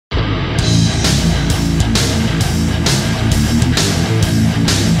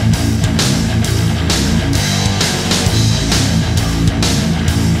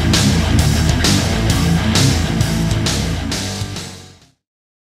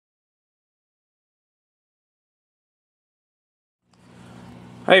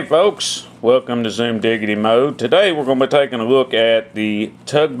Hey folks, welcome to Zoom Diggity Mode. Today we're going to be taking a look at the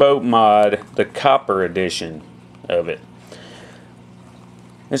Tugboat mod, the copper edition of it.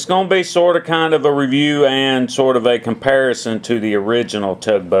 It's going to be sort of kind of a review and sort of a comparison to the original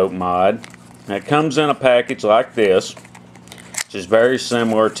Tugboat mod. And it comes in a package like this, which is very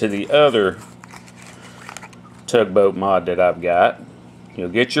similar to the other Tugboat mod that I've got. You'll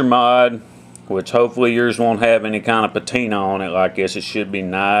get your mod, which hopefully yours won't have any kind of patina on it like this. It should be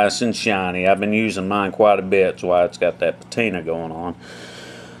nice and shiny. I've been using mine quite a bit, that's why it's got that patina going on.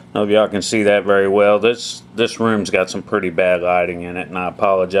 I hope y'all can see that very well. This room's got some pretty bad lighting in it, and I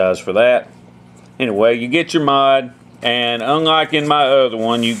apologize for that. Anyway, you get your mod, and unlike in my other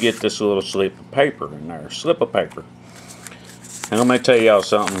one, you get this little slip of paper in there. Slip of paper. And let me tell y'all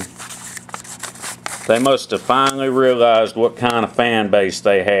something. They must have finally realized what kind of fan base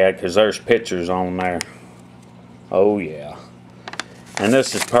they had, because there's pictures on there. Oh yeah. And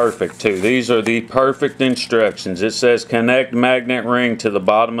this is perfect too. These are the perfect instructions. It says connect magnet ring to the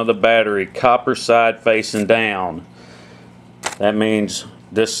bottom of the battery, copper side facing down. That means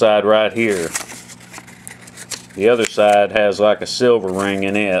this side right here. The other side has like a silver ring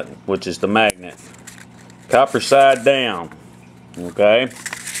in it, which is the magnet. Copper side down. Okay.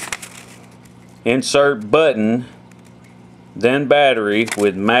 Insert button, then battery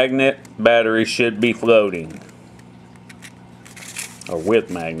with magnet. Battery should be floating. Or with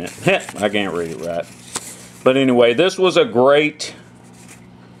magnet. I can't read it right. But anyway, this was a great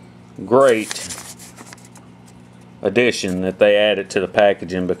addition that they added to the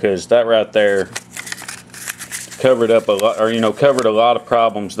packaging, because that right there covered up a lot, or covered a lot of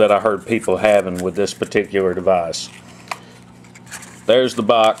problems that I heard people having with this particular device. There's the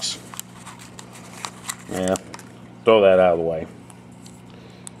box. Yeah, throw that out of the way.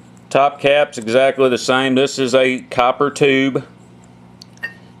 Top cap's exactly the same. This is a copper tube.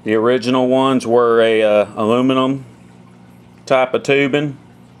 The original ones were a aluminum type of tubing.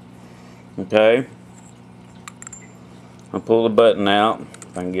 Okay. I'll pull the button out,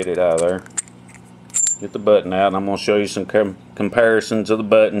 if I can get it out of there. Get the button out, and I'm going to show you some comparisons of the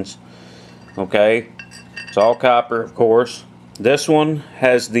buttons. Okay. It's all copper, of course. This one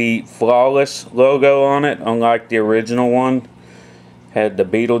has the Flawless logo on it, unlike the original one. Had the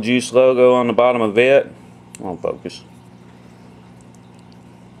Beetle Juice logo on the bottom of it. On focus.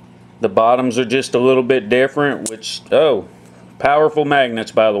 The bottoms are just a little bit different, which, oh, powerful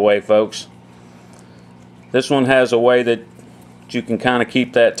magnets, by the way, folks. This one has a way that you can kind of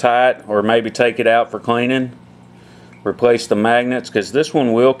keep that tight, or maybe take it out for cleaning. Replace the magnets, because this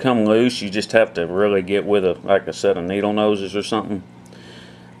one will come loose. You just have to really get with like a set of needle noses or something.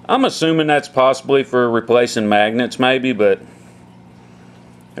 I'm assuming that's possibly for replacing magnets maybe, but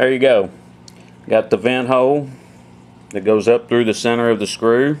there you go. Got the vent hole that goes up through the center of the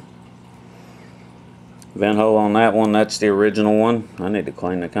screw. Vent hole on that one, that's the original one. I need to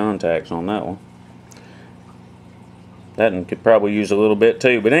clean the contacts on that one. That one could probably use a little bit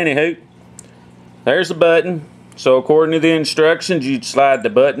too, but anywho, there's the button. So according to the instructions, you'd slide the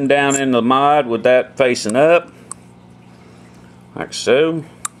button down in the mod with that facing up, like so,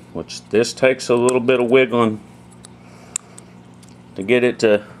 which this takes a little bit of wiggling to get it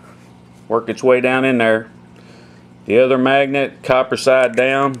to work its way down in there. The other magnet, copper side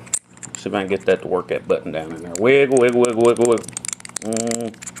down. Let's see if I can get that to work, that button down in there. Wiggle, wiggle, wiggle, wiggle,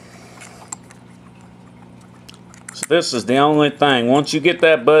 wiggle. So this is the only thing. Once you get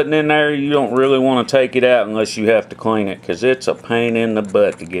that button in there, you don't really want to take it out unless you have to clean it, because it's a pain in the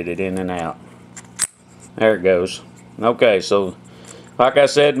butt to get it in and out. There it goes. Okay, so like I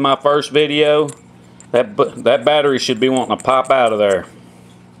said in my first video, that battery should be wanting to pop out of there.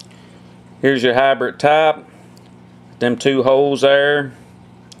 Here's your hybrid type. Them two holes there.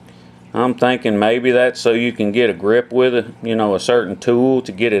 I'm thinking maybe that's so you can get a grip with it, a certain tool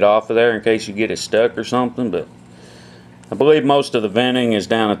to get it off of there in case you get it stuck or something, but I believe most of the venting is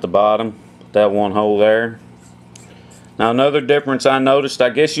down at the bottom, that one hole there. Now another difference I noticed, I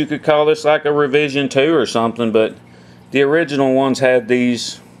guess you could call this like a revision 2 or something, but the original ones had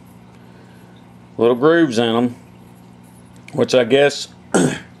these little grooves in them, which I guess,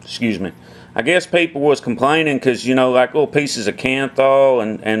 excuse me, I guess people was complaining because, like little pieces of Kanthal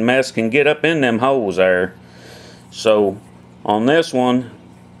and mess can get up in them holes there. So on this one,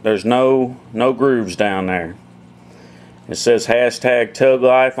 there's no grooves down there. It says hashtag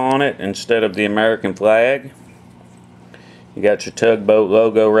Tuglyfe on it instead of the American flag. You got your Tugboat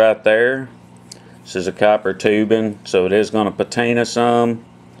logo right there. This is a copper tubing, so it is going to patina some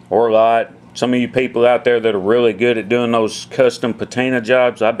or a lot. Some of you people out there that are really good at doing those custom patina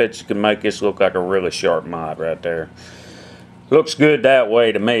jobs, I bet you can make this look like a really sharp mod right there. Looks good that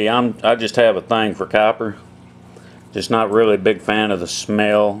way to me. I just have a thing for copper. Just not really a big fan of the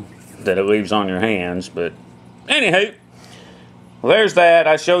smell that it leaves on your hands. But anywho, well, there's that.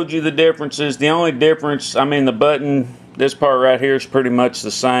 I showed you the differences. The only difference, I mean, the button, this part right here is pretty much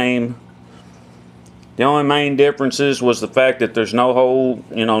the same. The only main differences was the fact that there's no hole,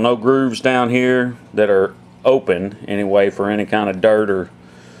 you know, no grooves down here that are open anyway for any kind of dirt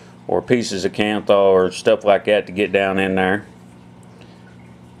or pieces of cantha or stuff like that to get down in there.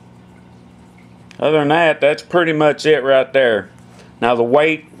 Other than that, that's pretty much it right there. Now the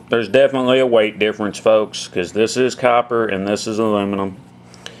weight, there's definitely a weight difference, folks, because this is copper and this is aluminum.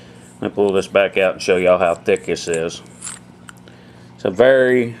 Let me pull this back out and show y'all how thick this is. It's a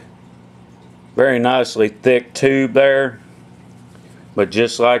very nicely thick tube there. But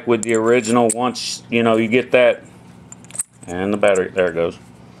just like with the original, once, you know, you get that, and the battery, there it goes.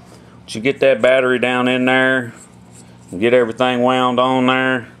 Once you get that battery down in there, and get everything wound on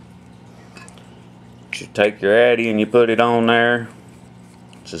there, you take your Addy and you put it on there.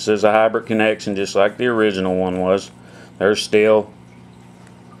 This is a hybrid connection just like the original one was. There's still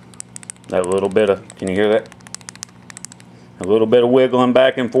that little bit of, can you hear that? A little bit of wiggling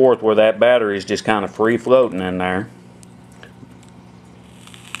back and forth where that battery is just kind of free floating in there.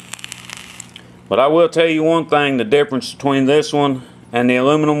 But I will tell you one thing, the difference between this one and the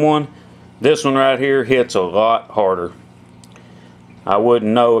aluminum one, this one right here hits a lot harder. I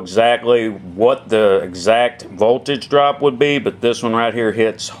wouldn't know exactly what the exact voltage drop would be, but this one right here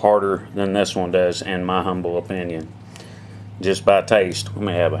hits harder than this one does, in my humble opinion. Just by taste. Let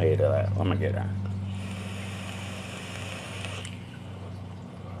me have a hit of that. Let me get that.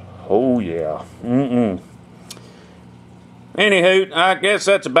 Oh yeah. Anywho, I guess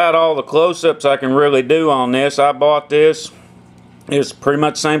that's about all the close-ups I can really do on this. I bought this. It's pretty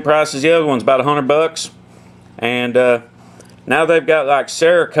much the same price as the other one's, about $100. And now they've got like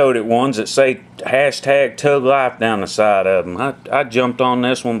Cerakoted ones that say hashtag Tuglyfe down the side of them. I jumped on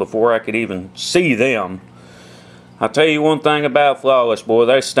this one before I could even see them. I'll tell you one thing about Flawless, boy,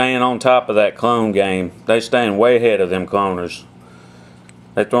 they're staying on top of that clone game. They're staying way ahead of them cloners.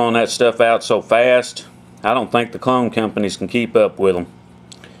 They're throwing that stuff out so fast, I don't think the clone companies can keep up with them.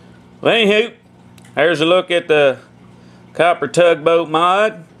 Well, anywho, there's a look at the copper tugboat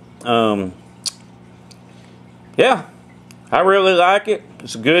mod. Yeah, I really like it.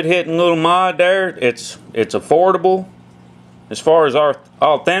 It's a good hitting little mod there. It's affordable as far as our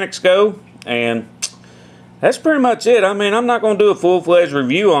authentics go, and that's pretty much it. I mean, I'm not going to do a full-fledged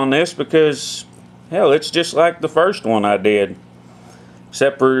review on this because, hell, it's just like the first one I did,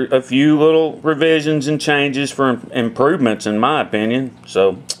 except for a few little revisions and changes for improvements, in my opinion.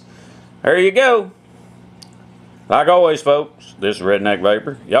 So, there you go. Like always, folks, this is Redneck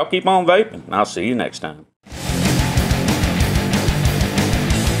Vapor. Y'all keep on vaping, and I'll see you next time.